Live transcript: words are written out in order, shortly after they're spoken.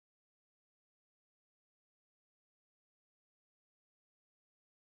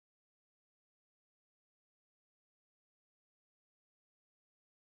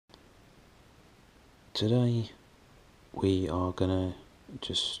Today we are gonna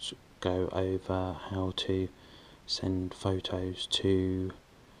just go over how to send photos to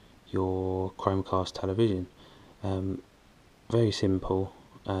your Chromecast television. Very simple,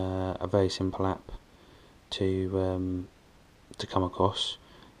 a very simple app to come across,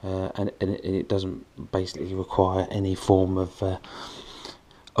 and it doesn't basically require any form of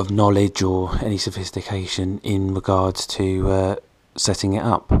knowledge or any sophistication in regards to setting it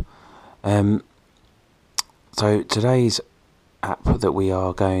up. So today's app that we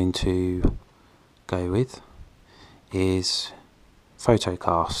are going to go with is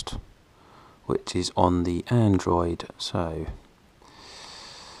PhotoCast, which is on the Android. So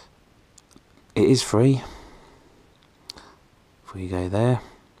it is free. If we go there,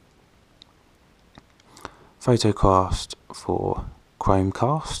 PhotoCast for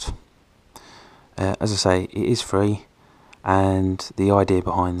Chromecast. As I say, it is free, and the idea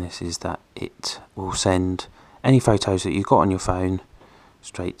behind this is that it will send any photos that you've got on your phone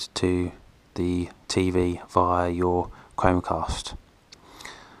straight to the TV via your Chromecast.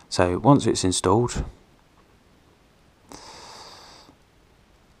 So once it's installed,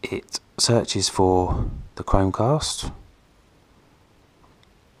 it searches for the Chromecast.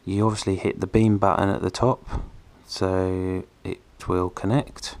 You obviously hit the beam button at the top, so it will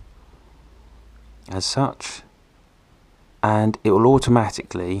connect as such, and it will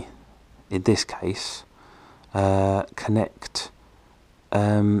automatically, in this case, connect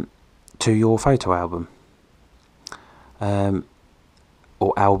to your photo album,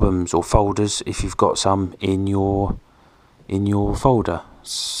 or albums or folders if you've got some in your folder.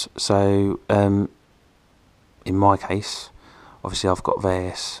 So in my case, obviously I've got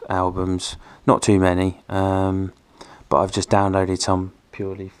various albums, not too many, but I've just downloaded some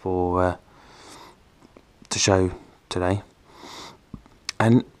purely for to show today.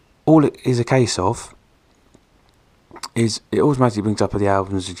 And all it is a case of is it automatically brings up the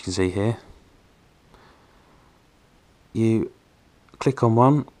albums, as you can see here. You click on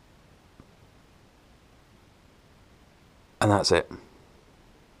one, and that's it.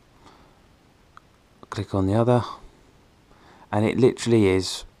 Click on the other, and it literally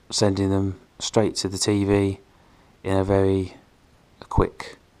is sending them straight to the TV in a very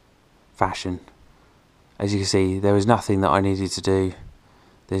quick fashion. As you can see, there was nothing that I needed to do.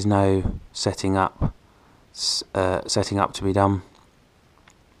 There's no setting up to be done,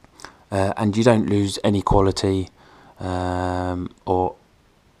 and you don't lose any quality or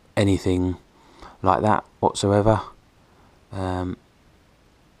anything like that whatsoever. It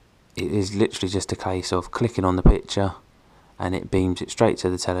is literally just a case of clicking on the picture and it beams it straight to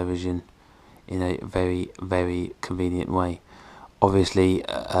the television in a very, very convenient way. Obviously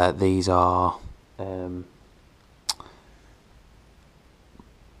these are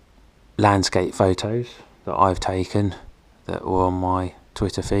landscape photos that I've taken that were on my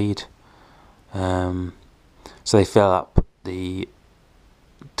Twitter feed, so they fill up the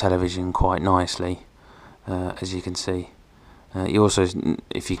television quite nicely, as you can see. You also,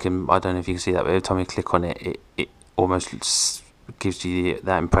 if you can, I don't know if you can see that, but every time you click on it, it almost gives you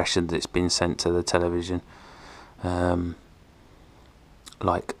that impression that it's been sent to the television,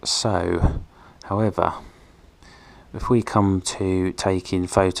 like so. However, if we come to taking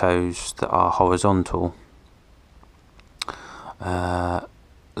photos that are horizontal,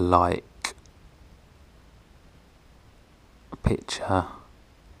 like a picture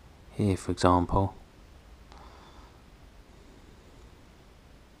here, for example,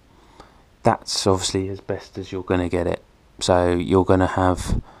 that's obviously as best as you're going to get it. So you're going to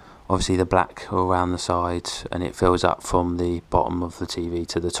have obviously the black around the sides, and it fills up from the bottom of the TV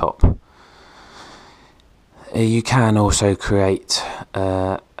to the top. You can also create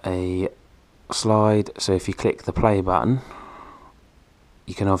a slide, so if you click the play button,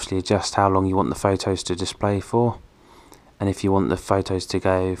 you can obviously adjust how long you want the photos to display for, and if you want the photos to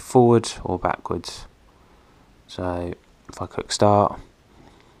go forward or backwards. So if I click start,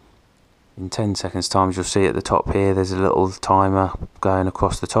 in 10 seconds time you'll see at the top here there's a little timer going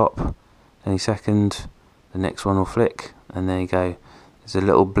across the top. Any second the next one will flick, and there you go, there's a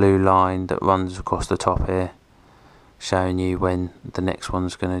little blue line that runs across the top here showing you when the next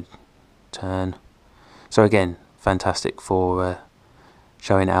one's going to turn. So again, fantastic for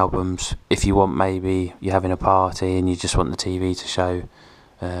showing albums. If you want, maybe you're having a party and you just want the TV to show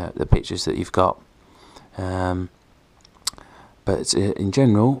the pictures that you've got, but in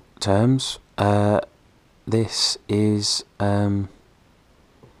general terms, this is a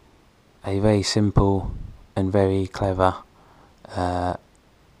very simple and very clever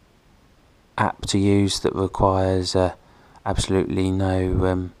app to use that requires absolutely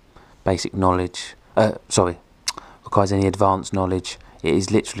no basic knowledge, requires any advanced knowledge. It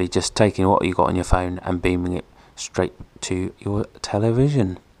is literally just taking what you got on your phone and beaming it straight to your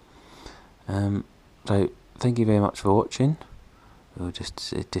television. So thank you very much for watching. We'll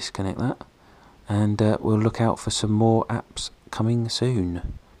just disconnect that, and we'll look out for some more apps coming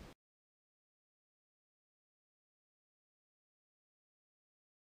soon.